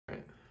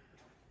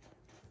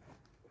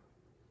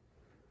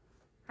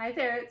Hi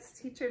there, it's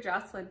Teacher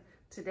Jocelyn.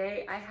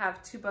 Today I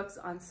have two books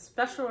on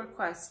special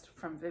request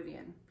from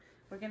Vivian.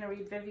 We're going to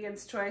read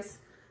Vivian's choice,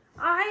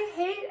 I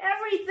Hate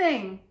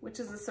Everything, which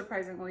is a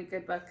surprisingly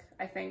good book,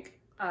 I think,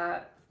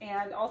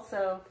 and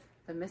also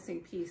The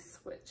Missing Piece,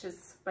 which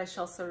is by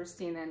Shel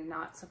Silverstein, and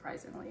not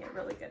surprisingly, a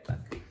really good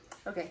book.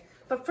 Okay,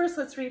 but first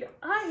let's read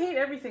I Hate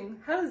Everything.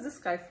 How does this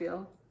guy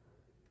feel?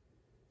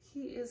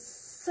 He is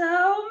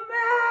so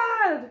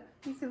mad!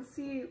 You can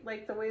see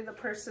like the way the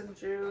person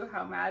drew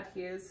how mad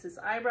he is. His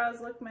eyebrows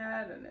look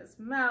mad and his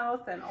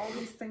mouth and all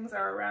these things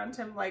are around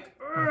him like,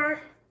 urgh.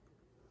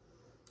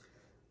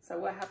 So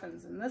what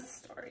happens in this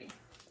story?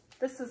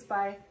 This is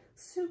by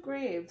Sue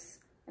Graves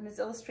and is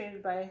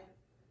illustrated by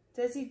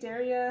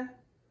Desideria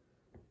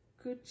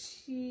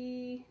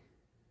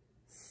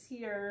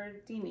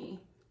Gucci-Ciardini.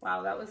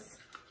 Wow, that was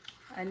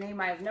a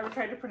name I have never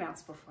tried to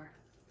pronounce before.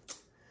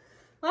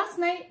 Last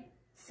night,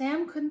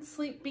 Sam couldn't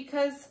sleep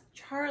because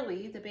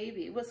Charlie, the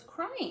baby, was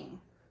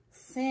crying.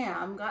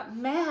 Sam got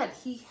mad.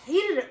 He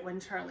hated it when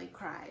Charlie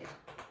cried.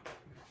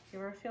 You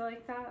ever feel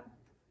like that?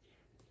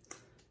 It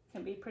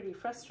can be pretty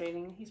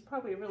frustrating. He's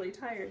probably really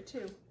tired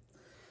too.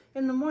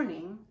 In the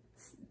morning,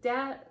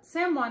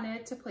 Sam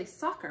wanted to play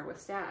soccer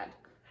with Dad,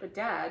 but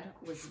Dad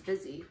was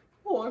busy.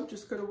 Oh, I'm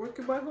just going to work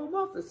in my home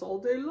office all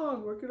day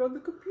long, working on the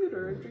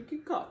computer and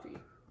drinking coffee.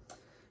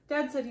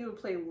 Dad said he would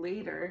play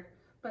later,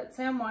 but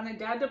Sam wanted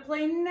Dad to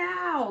play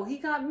now. He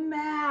got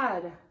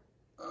mad.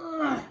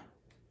 Ugh.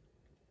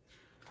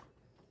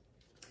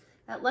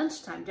 At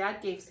lunchtime,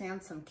 Dad gave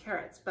Sam some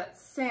carrots, but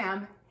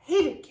Sam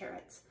hated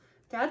carrots.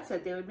 Dad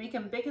said they would make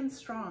him big and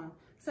strong.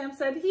 Sam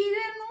said he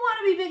didn't want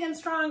to be big and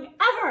strong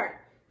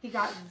ever. He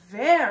got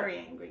very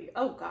angry.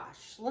 Oh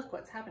gosh, look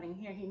what's happening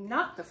here. He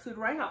knocked the food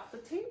right off the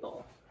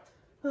table.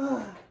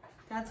 Ugh.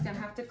 Dad's gonna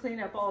have to clean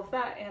up all of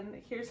that, and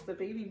here's the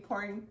baby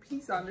pouring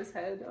peas on his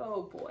head.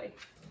 Oh boy.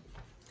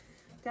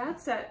 Dad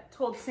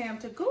told Sam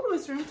to go to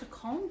his room to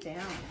calm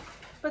down.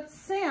 But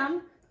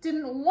Sam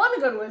didn't want to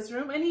go to his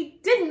room and he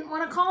didn't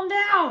want to calm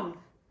down.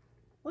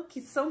 Look,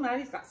 he's so mad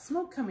he's got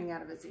smoke coming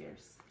out of his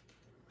ears.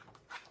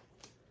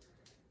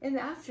 In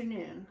the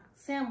afternoon,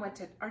 Sam went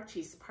to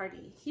Archie's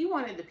party. He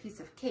wanted a piece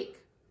of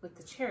cake with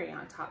the cherry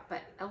on top,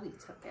 but Ellie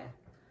took it.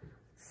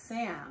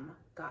 Sam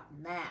got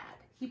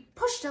mad. He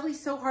pushed Ellie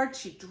so hard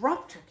she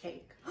dropped her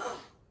cake.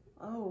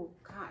 Oh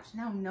gosh,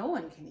 now no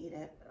one can eat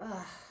it.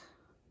 Ugh.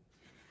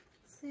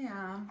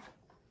 Sam.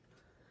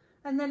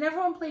 And then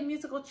everyone played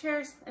musical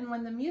chairs, and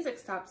when the music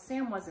stopped,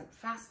 Sam wasn't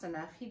fast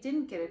enough. He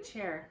didn't get a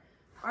chair.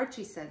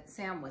 Archie said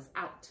Sam was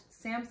out.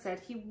 Sam said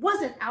he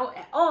wasn't out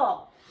at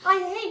all. I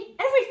hate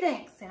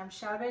everything, Sam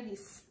shouted. He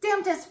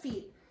stamped his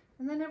feet.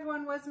 And then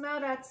everyone was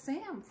mad at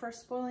Sam for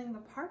spoiling the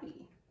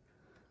party.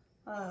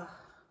 Ugh.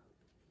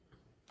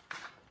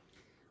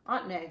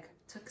 Aunt Meg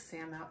took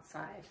Sam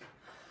outside.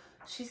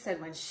 She said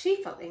when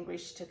she felt angry,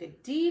 she took a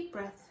deep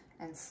breath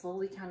and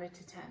slowly counted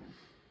to 10.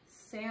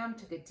 Sam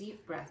took a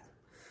deep breath.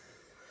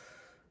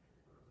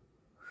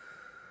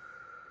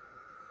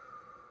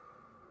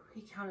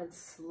 He counted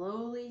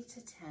slowly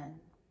to 10,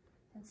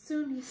 and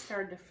soon he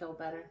started to feel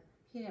better.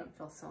 He didn't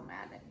feel so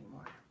mad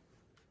anymore.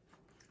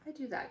 I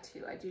do that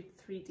too. I do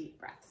 3 deep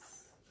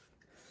breaths.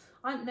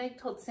 Aunt Meg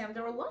told Sam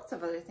there were lots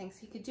of other things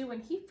he could do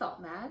when he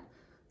felt mad.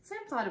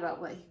 Sam thought about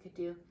what he could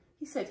do.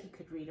 He said he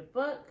could read a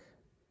book,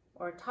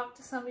 or talk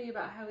to somebody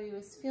about how he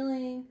was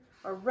feeling,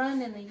 or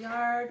run in the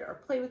yard, or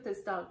play with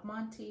his dog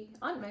Monty.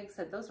 Aunt Meg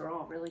said those are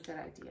all really good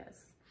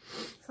ideas.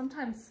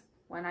 Sometimes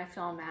when I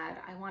feel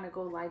mad, I want to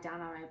go lie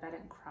down on my bed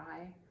and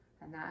cry,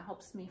 and that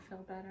helps me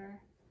feel better.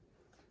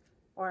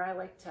 Or I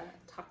like to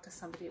talk to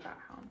somebody about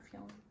how I'm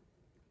feeling.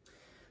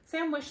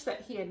 Sam wished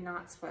that he had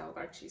not spoiled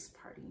Archie's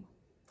party.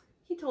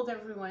 He told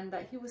everyone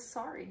that he was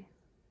sorry.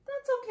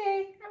 That's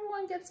okay,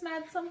 everyone gets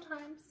mad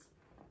sometimes.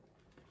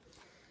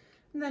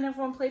 And then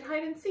everyone played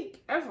hide and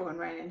seek. Everyone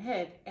ran and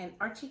hid, and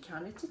Archie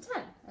counted to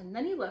 10. And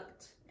then he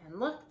looked,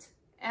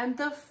 and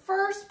the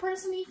first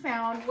person he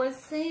found was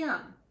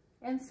Sam.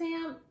 And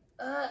Sam,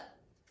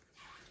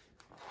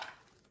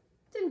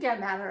 didn't get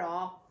mad at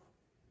all.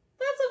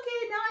 That's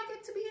okay, now I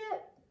get to be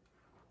it.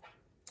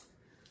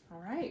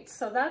 All right,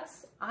 so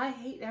that's I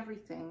Hate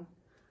Everything.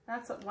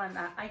 That's one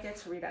that I get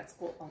to read at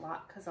school a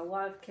lot because a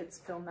lot of kids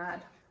feel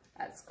mad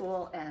at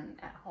school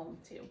and at home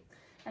too.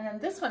 And then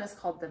this one is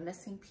called The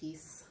Missing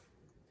Piece.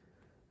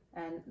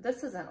 And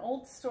this is an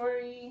old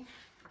story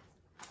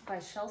by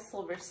Shel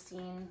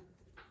Silverstein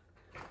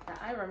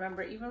that I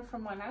remember even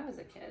from when I was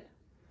a kid.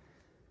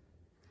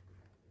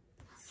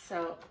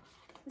 So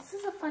this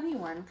is a funny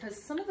one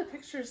because some of the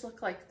pictures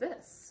look like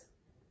this.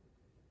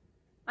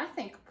 I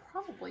think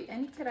probably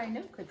any kid I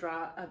know could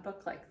draw a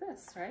book like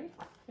this, right?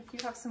 If you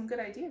have some good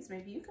ideas,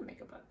 maybe you can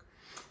make a book.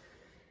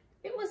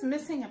 It was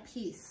missing a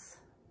piece,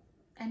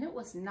 and it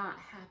was not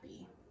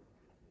happy.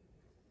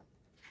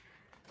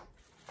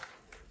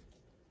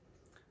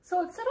 So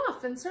it set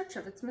off in search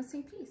of its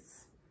missing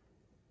piece.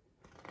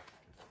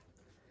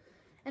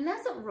 And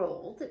as it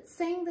rolled, it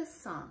sang this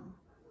song.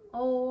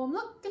 Oh, I'm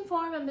looking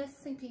for my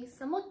missing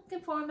piece. I'm looking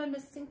for my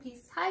missing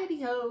piece.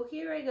 Heidi-ho,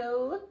 here I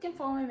go, looking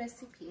for my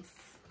missing piece.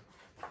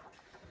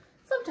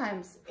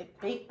 Sometimes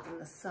it baked in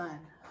the sun.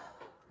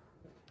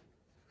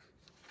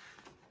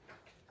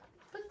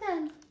 But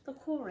then the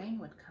cool rain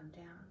would come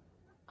down.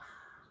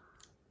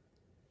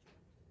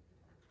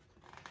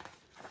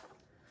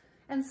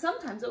 And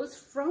sometimes it was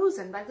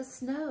frozen by the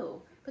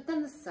snow, but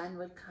then the sun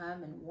would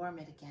come and warm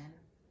it again.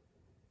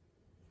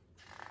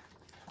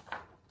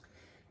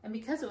 And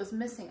because it was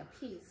missing a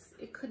piece,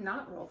 it could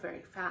not roll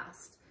very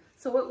fast,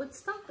 so it would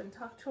stop and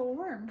talk to a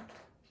worm.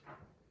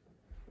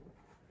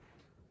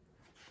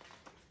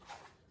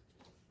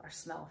 Or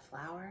smell a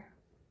flower.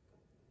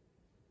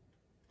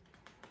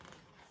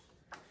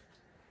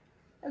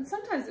 And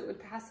sometimes it would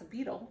pass a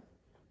beetle.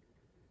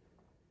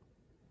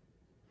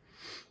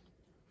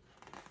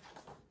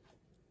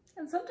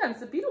 And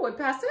sometimes the beetle would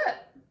pass it.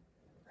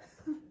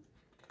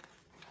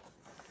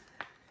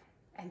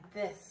 And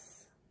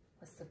this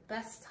was the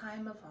best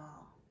time of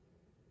all.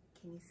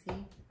 Can you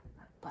see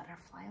that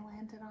butterfly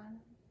landed on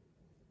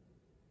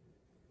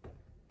it?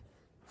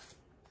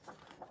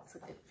 That's a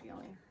good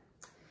feeling.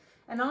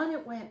 And on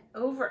it went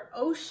over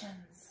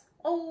oceans.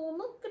 Oh, I'm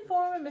looking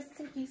for a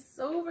missing piece,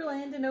 over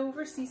land and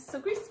over seas.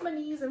 So grease my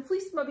knees and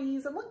fleece my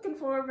bees. I'm looking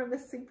for a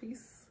missing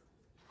piece.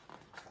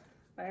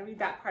 When I read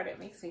that part, it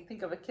makes me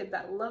think of a kid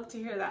that loved to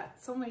hear that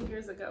so many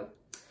years ago.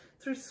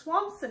 Through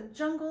swamps and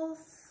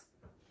jungles,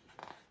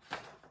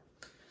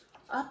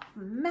 up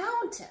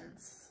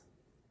mountains,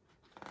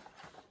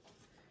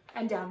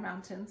 and down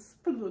mountains.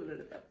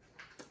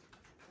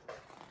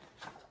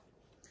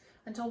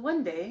 Until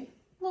one day,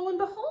 lo and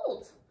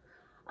behold,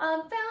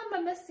 found my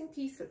missing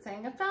piece, it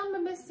sang. I found my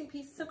missing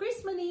piece, so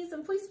grease my knees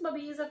and fleece my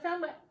bees. I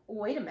found my...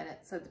 Wait a minute,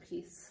 said the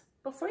piece.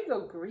 Before you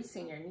go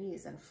greasing your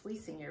knees and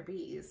fleecing your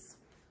bees,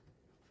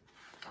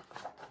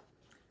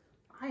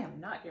 I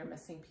am not your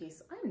missing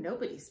piece. I'm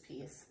nobody's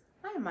piece.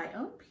 I am my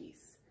own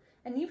piece.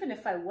 And even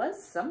if I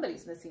was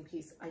somebody's missing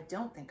piece, I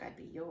don't think I'd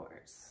be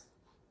yours.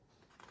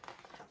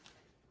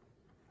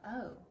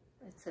 Oh,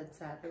 it said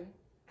sadly.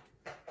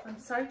 I'm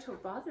sorry to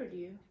have bothered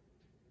you.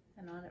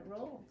 And on it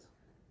rolled.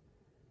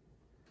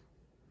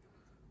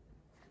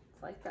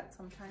 It's like that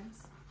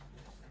sometimes.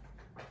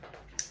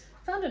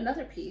 Found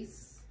another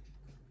piece,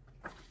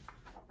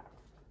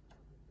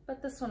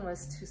 but this one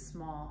was too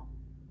small.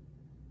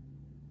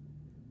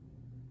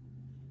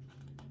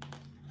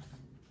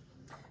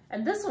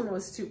 And this one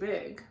was too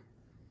big.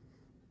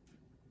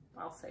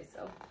 I'll say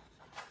so.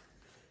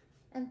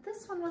 And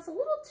this one was a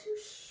little too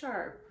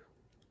sharp.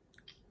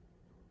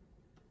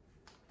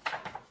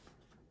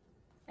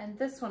 And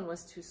this one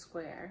was too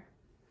square.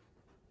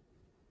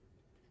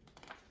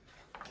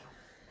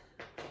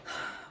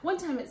 One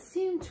time it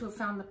seemed to have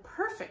found the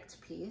perfect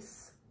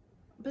piece,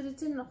 but it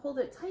didn't hold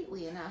it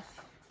tightly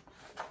enough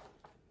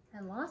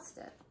and lost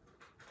it.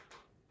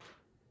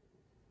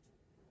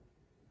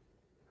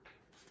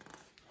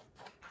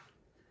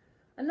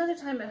 Another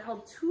time it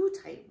held too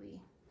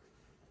tightly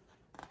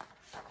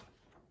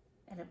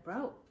and it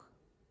broke.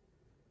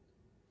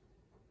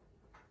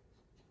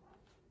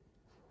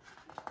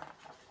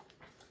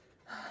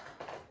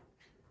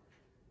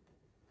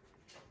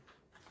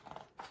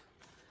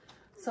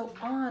 So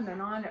on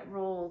and on it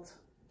rolled.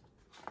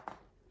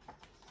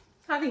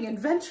 Having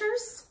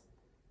adventures?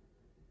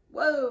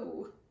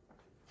 Whoa.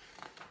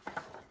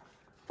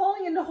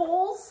 Falling into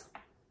holes?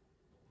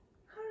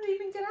 How did it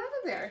even get out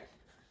of there?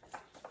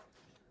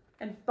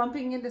 And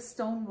bumping into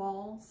stone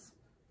walls.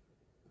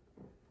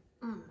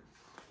 And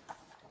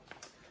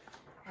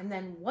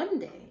then one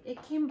day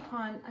it came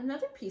upon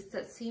another piece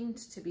that seemed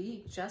to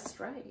be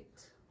just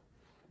right.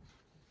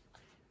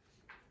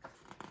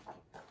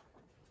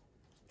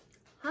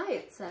 Hi,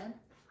 it said.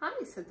 Hi,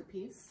 said the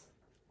piece.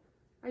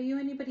 Are you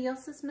anybody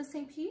else's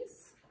missing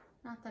piece?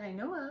 Not that I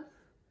know of.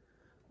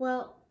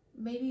 Well,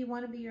 maybe you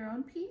want to be your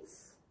own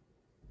piece?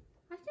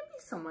 I can be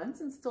someone's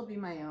and still be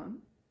my own.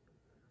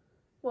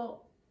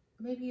 Well,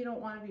 maybe you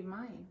don't want to be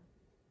mine.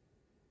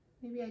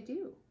 Maybe I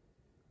do.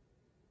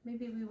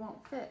 Maybe we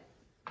won't fit.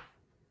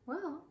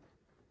 Well.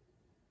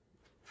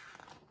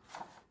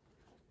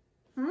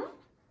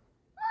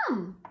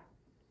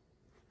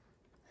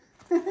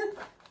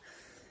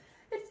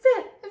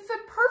 It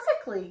fit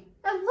perfectly.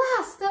 At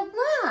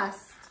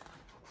last.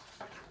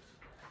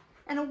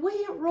 And away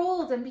it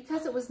rolled, and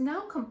because it was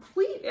now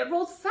complete, it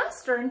rolled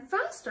faster and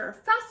faster,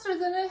 faster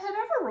than it had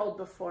ever rolled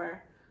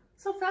before.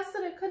 So fast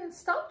that it couldn't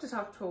stop to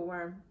talk to a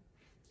worm.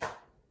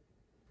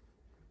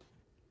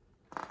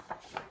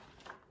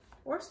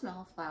 Or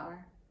smell a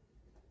flower.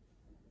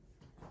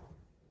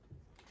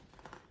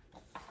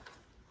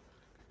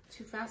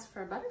 Too fast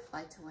for a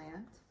butterfly to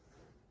land.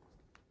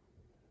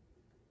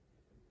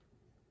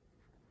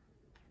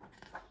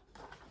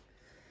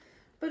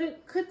 But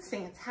it could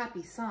sing its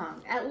happy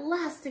song. At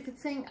last it could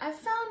sing, I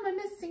found my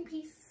missing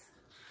piece.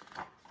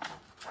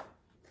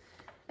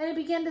 And it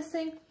began to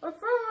sing, I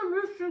found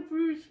my missing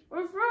piece, I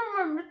found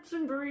my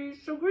missing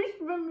piece, so grease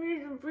my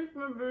knees and grease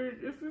my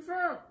bees, if you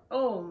found...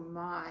 Oh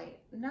my,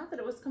 now that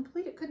it was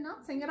complete, it could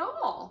not sing at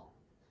all.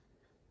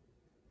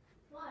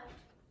 What?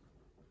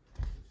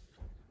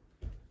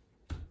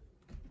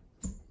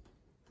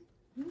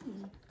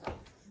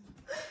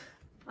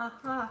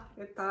 Aha,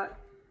 it thought.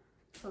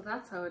 So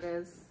that's how it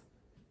is.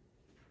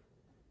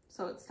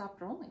 So it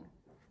stopped rolling.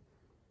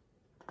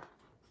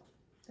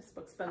 This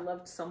book's been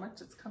loved so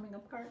much it's coming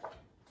apart.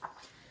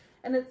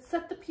 And it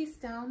set the piece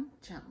down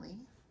gently.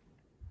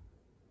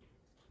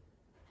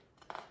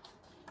 And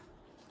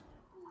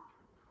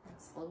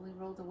slowly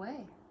rolled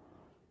away.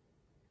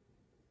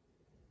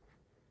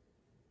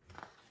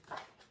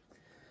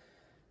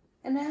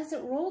 And as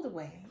it rolled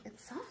away, it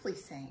softly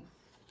sang,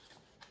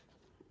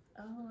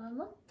 "Oh, I'm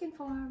looking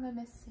for my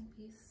missing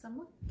piece. I'm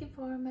looking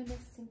for my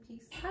missing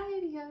piece.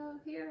 Hi-yo,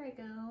 here I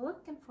go,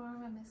 looking for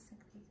my missing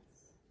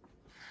piece."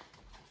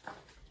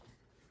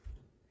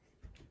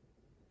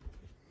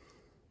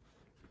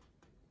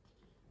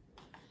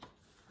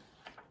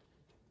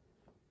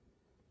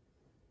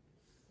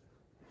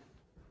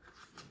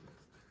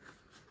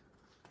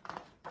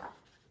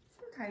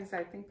 Sometimes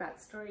I think that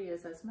story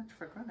is as much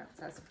for grown-ups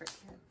as for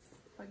kids.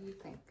 What do you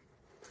think?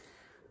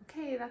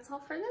 Okay, that's all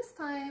for this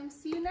time.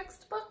 See you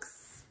next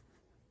books.